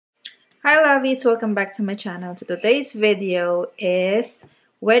Hi lovies, welcome back to my channel. So today's video is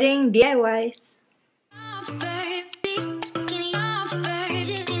wedding DIYs.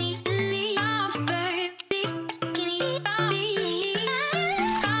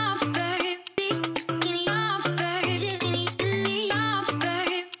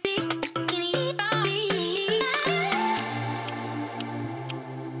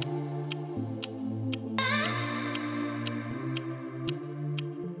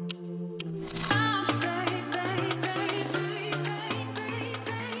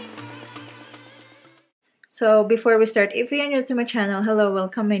 So before we start, if you are new to my channel, hello,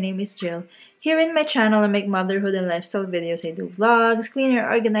 welcome, my name is Jill. Here in my channel, I make motherhood and lifestyle videos. I do vlogs, cleaner,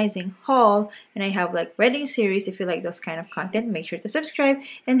 organizing, haul, and I have like wedding series. If you like those kind of content, make sure to subscribe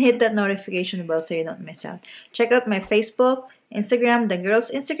and hit that notification bell so you don't miss out. Check out my Facebook, Instagram, the girls'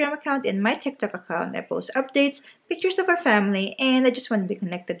 Instagram account, and my TikTok account. I post updates, pictures of our family, and I just want to be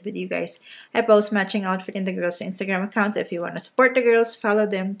connected with you guys. I post matching outfit in the girls' Instagram accounts. If you want to support the girls, follow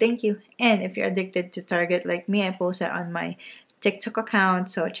them. Thank you. And if you're addicted to Target like me, I post that on my TikTok account,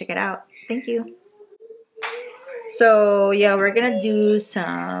 so check it out. Thank you. So yeah, we're gonna do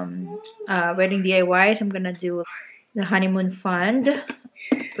some wedding DIYs. I'm gonna do the honeymoon fund,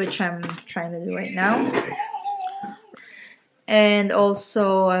 which I'm trying to do right now. And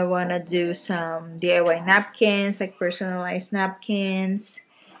also I wanna do some DIY napkins, like personalized napkins.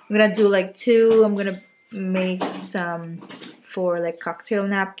 I'm gonna do like 2. I'm gonna make some for like cocktail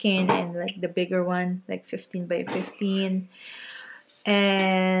napkin and like the bigger one, like 15 by 15.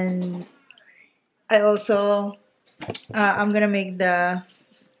 And I also I'm gonna make the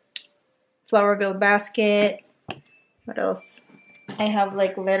flower girl basket. What else? I have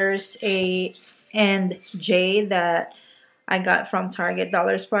like letters A and J that I got from Target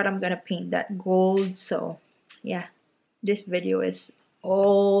Dollar Spot. I'm gonna paint that gold. So yeah, this video is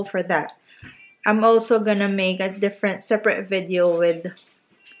all for that. I'm also gonna make a different separate video with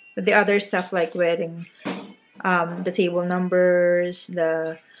the other stuff, like wedding, the table numbers,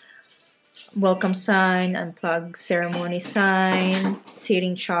 the welcome sign, unplug ceremony sign,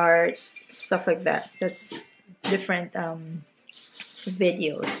 seating chart, stuff like that. That's different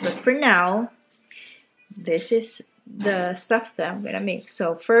videos. But for now, this is the stuff that I'm gonna make.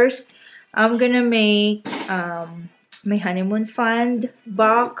 So first, I'm gonna make my honeymoon fund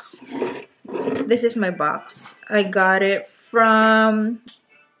box. This is my box. I got it from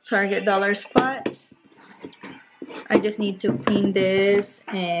Target Dollar Spot. I just need to clean this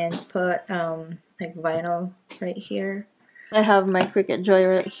and put like vinyl right here. I have my Cricut Joy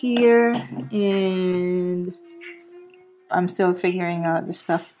right here, and I'm still figuring out the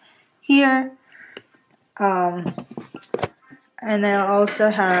stuff here. And I also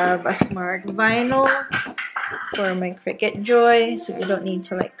have a smart vinyl for my Cricut Joy, so you don't need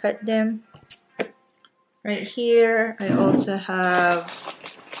to like cut them. Right here, I also have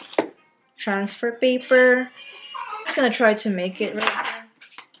transfer paper. I'm just gonna try to make it right now.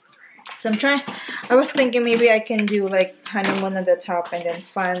 So I was thinking maybe I can do like honeymoon at the top and then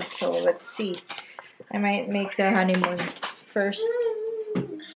fun. So let's see. I might make the honeymoon first.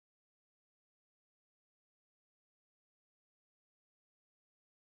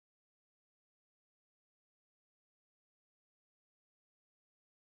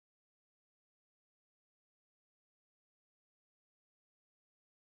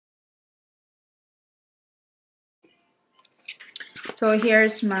 So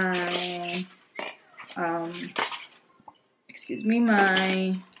here's my excuse me,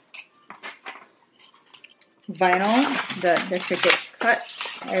 my vinyl, the Cricut cut.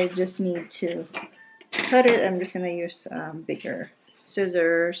 I just need to cut it. I'm just gonna use bigger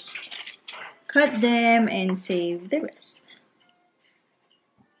scissors, cut them, and save the rest.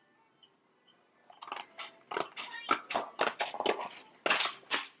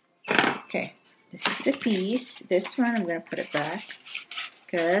 Okay, this is the piece. This one I'm gonna put it back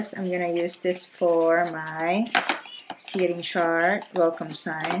because I'm gonna use this for my seating chart, welcome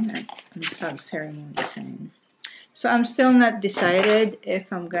sign, and flag ceremony sign. So I'm still not decided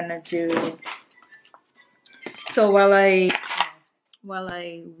if I'm gonna do. So while I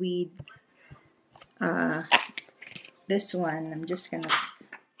weed this one, I'm just gonna.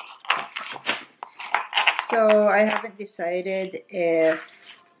 So I haven't decided if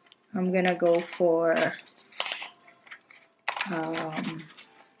I'm gonna go for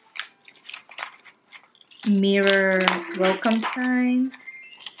mirror welcome sign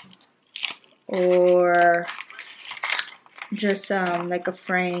or just like a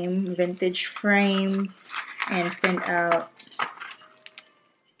frame, vintage frame, and print out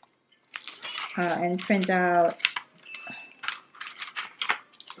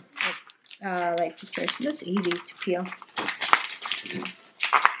like pictures. That's easy to peel.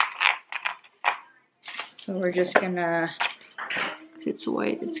 So we're just gonna, if it's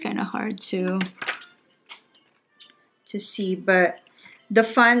white, it's kind of hard to see, but the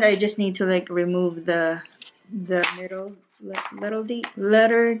font, I just need to like remove the middle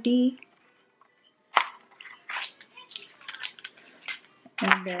letter D,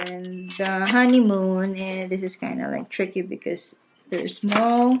 and then the honeymoon, and this is kind of like tricky because they're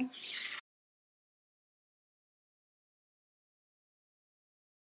small.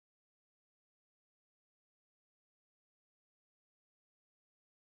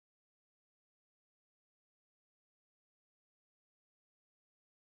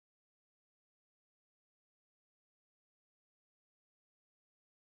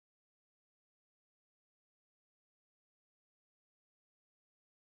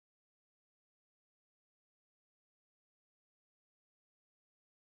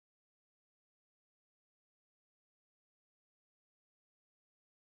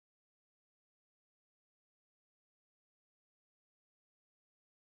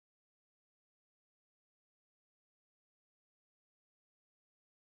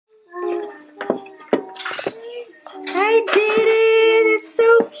 I did it! It's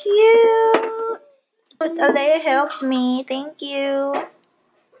so cute! But Alea helped me. Thank you.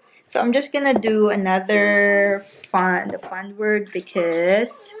 So I'm just gonna do another font word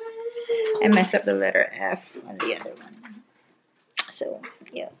because I messed up the letter F on the other one. So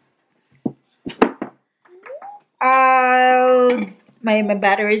yeah. My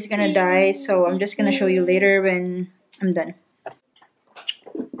battery is gonna die, so I'm just gonna show you later when I'm done.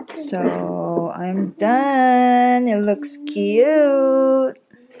 So I'm done. It looks cute. I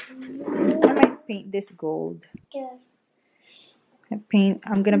might paint this gold.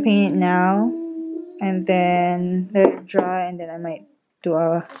 I'm gonna paint it now and then let it dry, and then I might do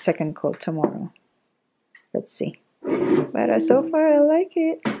a second coat tomorrow. Let's see. But so far I like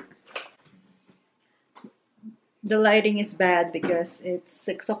it. The lighting is bad because it's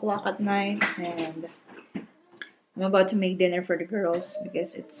 6 o'clock at night and I'm about to make dinner for the girls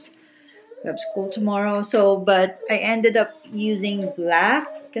because we have school tomorrow. So, but I ended up using black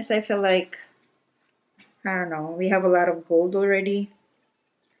because I feel like, I don't know, we have a lot of gold already.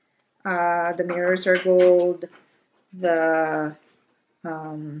 The mirrors are gold. That's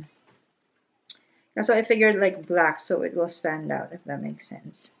why I figured like black so it will stand out, if that makes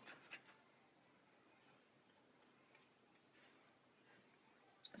sense.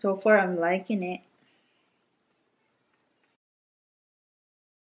 So far I'm liking it.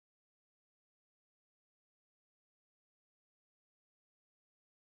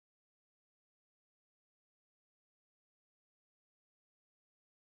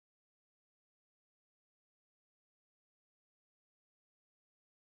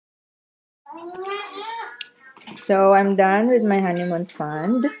 So I'm done with my honeymoon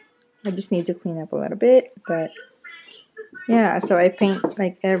fund. I just need to clean up a little bit, but yeah, so I paint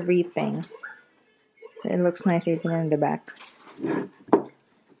like everything. So it looks nice even in the back.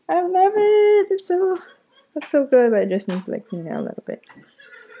 I love it. It's so good, but I just need to like clean it a little bit.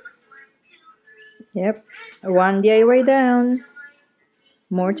 Yep. One DIY down.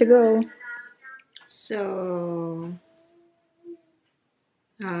 More to go. So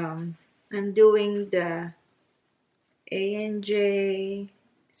I'm doing the ANJ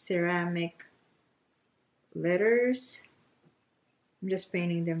ceramic letters. I'm just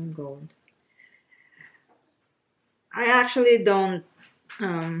painting them gold. I actually don't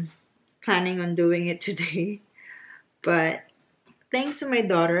planning on doing it today, but thanks to my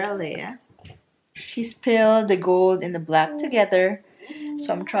daughter Alea, she spilled the gold and the black together,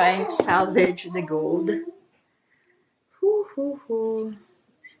 so I'm trying to salvage the gold. Hoo hoo hoo.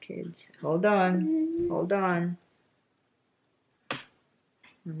 These kids. Hold on.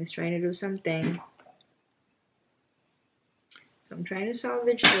 Mommy's trying to do something. So I'm trying to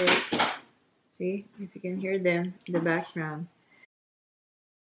salvage this. See if you can hear them in the background.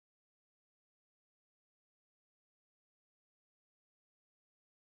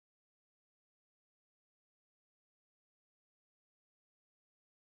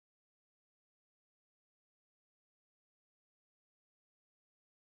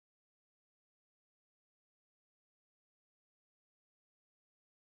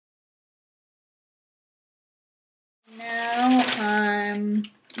 Now I'm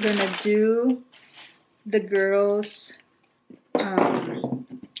gonna do the girls'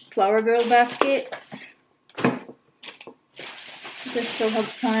 flower girl baskets. I still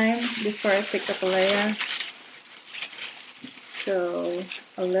have time before I pick up Alea. So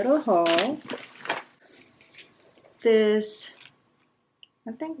a little haul. This,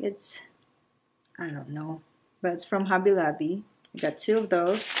 I think it's I don't know, but it's from Hobby Lobby. I got 2 of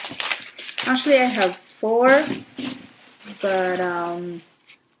those. Actually, I have 4, but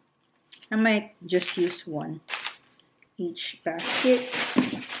I might just use 1 each basket.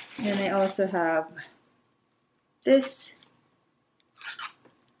 Then I also have this,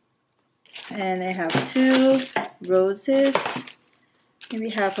 and I have 2 roses. Maybe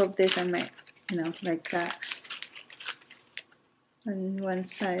half of this I might, like that on one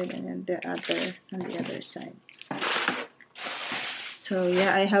side, and then the other on the other side. So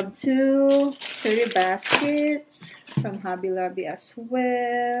yeah, I have 2 30 baskets from Hobby Lobby as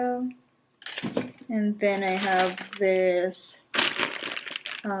well. And then I have this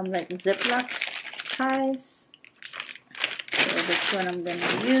like Ziploc ties. So this one I'm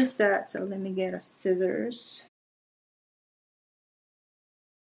gonna use that. So let me get a scissors.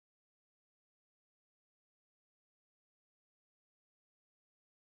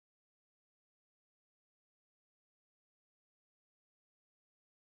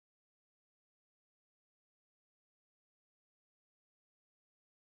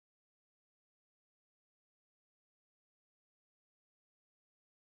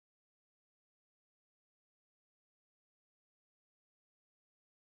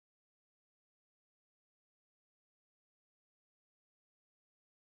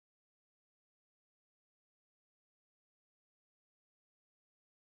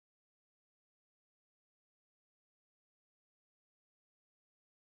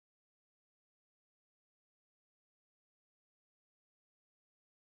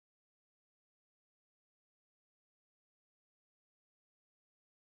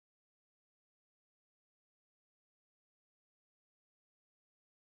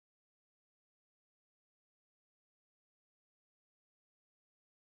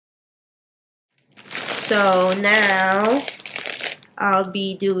 So now I'll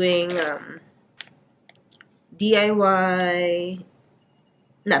be doing DIY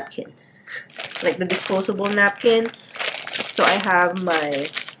napkin, like the disposable napkin. So I have my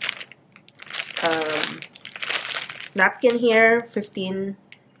napkin here, 15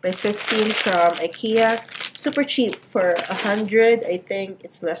 by 15 from IKEA. Super cheap for 100. I think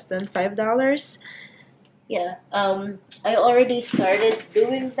it's less than $5. Yeah, I already started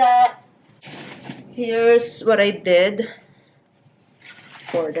doing that. Here's what I did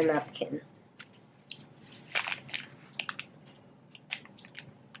for the napkin.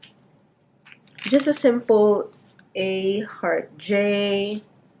 Just a simple A heart J.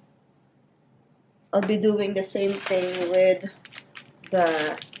 I'll be doing the same thing with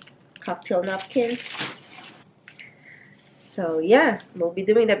the cocktail napkin. So yeah, we'll be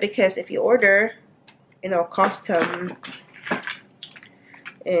doing that because if you order, custom,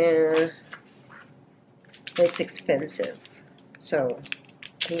 it's expensive. So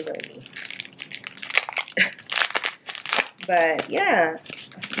you know me. But yeah,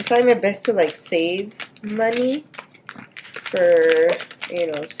 I'm trying my best to like save money for,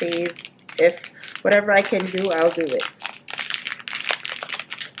 save. If whatever I can do, I'll do it.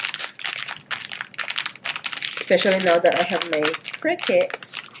 Especially now that I have my Cricut.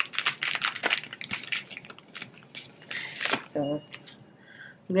 So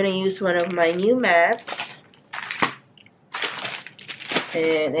I'm gonna use one of my new mats,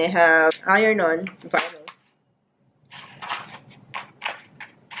 and I have iron-on vinyl.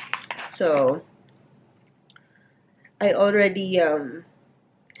 So I already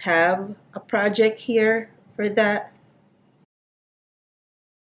have a project here for that.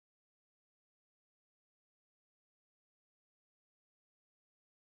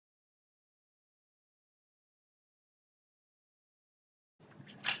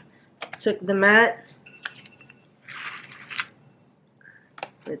 Took the mat.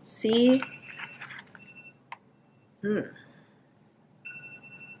 Let's see. It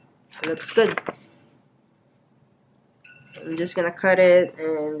looks good. I'm just gonna cut it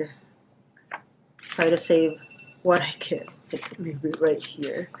and try to save what I can. Maybe right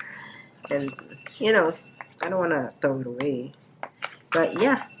here. And I don't wanna throw it away. But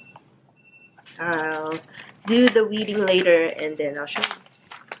yeah, I'll do the weeding later and then I'll show you.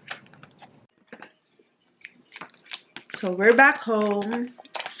 So we're back home.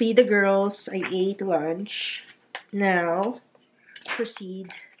 Feed the girls. I ate lunch. Now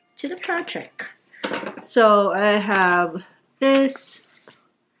proceed to the project. So I have this,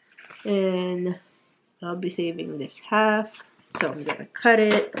 and I'll be saving this half. So I'm gonna cut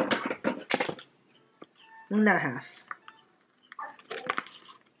it. Not half.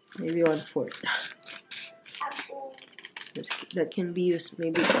 Maybe 1/4. That can be used.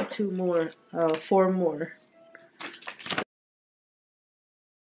 Maybe 2 more, 4 more.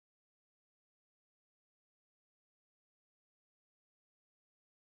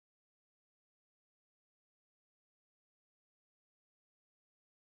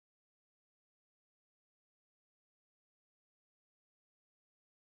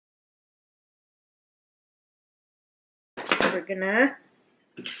 we're gonna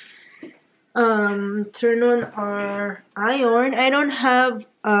turn on our iron. I don't have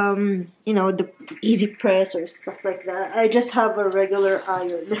you know, the easy press or stuff like that. I just have a regular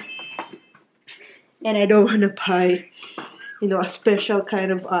iron. And I don't want to buy, you know, a special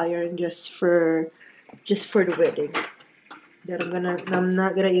kind of iron just for the wedding that I'm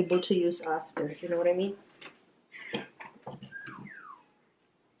not gonna able to use after. You know what I mean?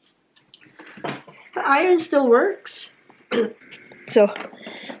 The iron still works. So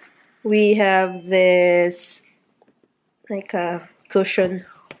we have this like a cushion,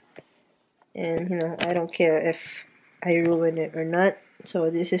 and you know, I don't care if I ruin it or not. So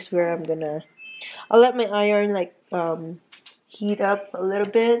this is where I'll let my iron like heat up a little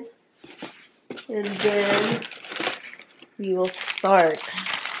bit, and then we will start.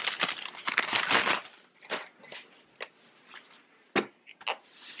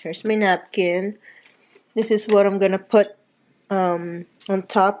 Here's my napkin. This is what I'm gonna put on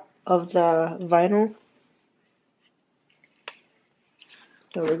top of the vinyl.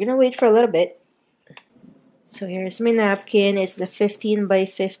 So we're gonna wait for a little bit. So here's my napkin. It's the 15 by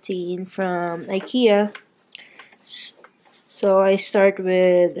 15 from IKEA. So I start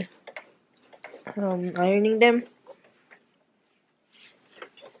with ironing them.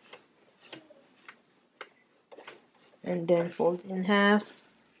 And then fold in half.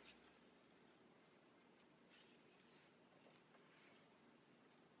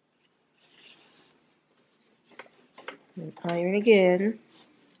 And iron again.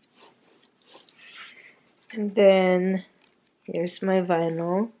 And then here's my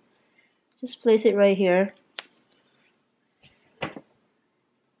vinyl. Just place it right here.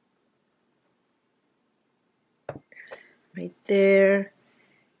 Right there.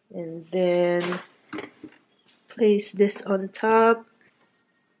 And then place this on top.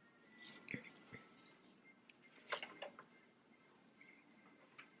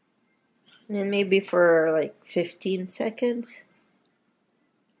 And maybe for like 15 seconds.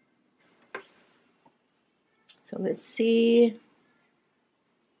 So let's see.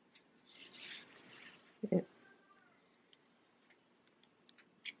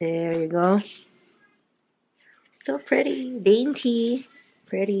 There you go. So pretty, dainty,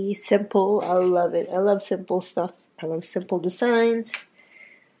 pretty, simple. I love it. I love simple stuff. I love simple designs.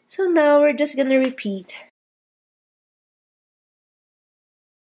 So now we're just gonna repeat.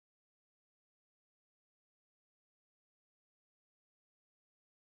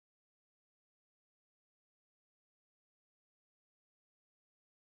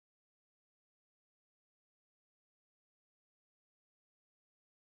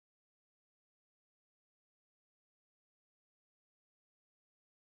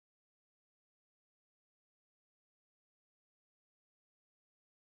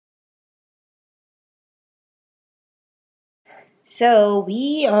 So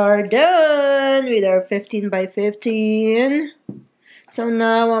we are done with our 15 by 15. So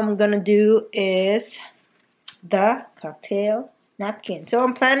now what I'm gonna do is the cocktail napkin. So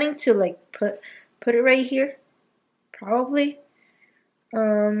I'm planning to like put it right here, probably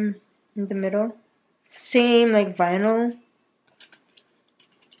in the middle. Same like vinyl.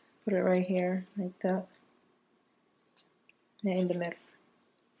 Put it right here like that. And in the middle.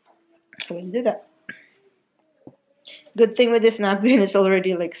 So let's do that. Good thing with this napkin, it's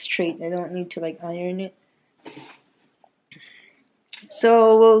already like straight. I don't need to like iron it.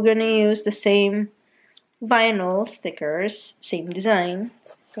 So we're gonna use the same vinyl stickers, same design,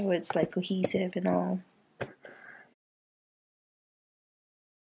 so it's like cohesive and all.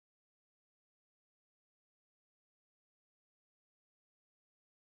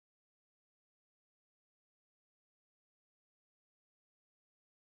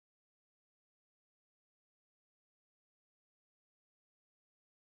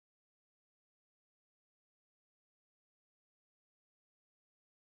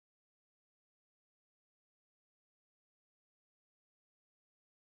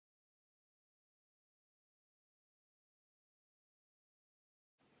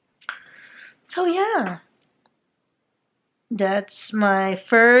 So yeah, that's my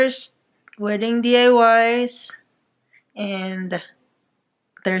first wedding DIYs, and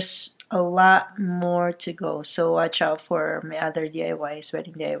there's a lot more to go, so watch out for my other DIYs,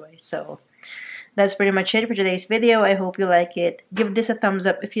 wedding DIYs. So that's pretty much it for today's video. I hope you like it. Give this a thumbs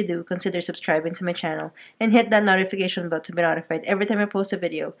up if you do. Consider subscribing to my channel and hit that notification bell to be notified every time I post a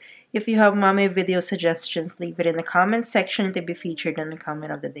video. If you have mommy video suggestions, leave it in the comments section to be featured on the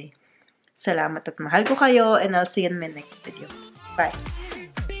comment of the day. Salamat at mahal ko kayo, and I'll see you in my next video. Bye!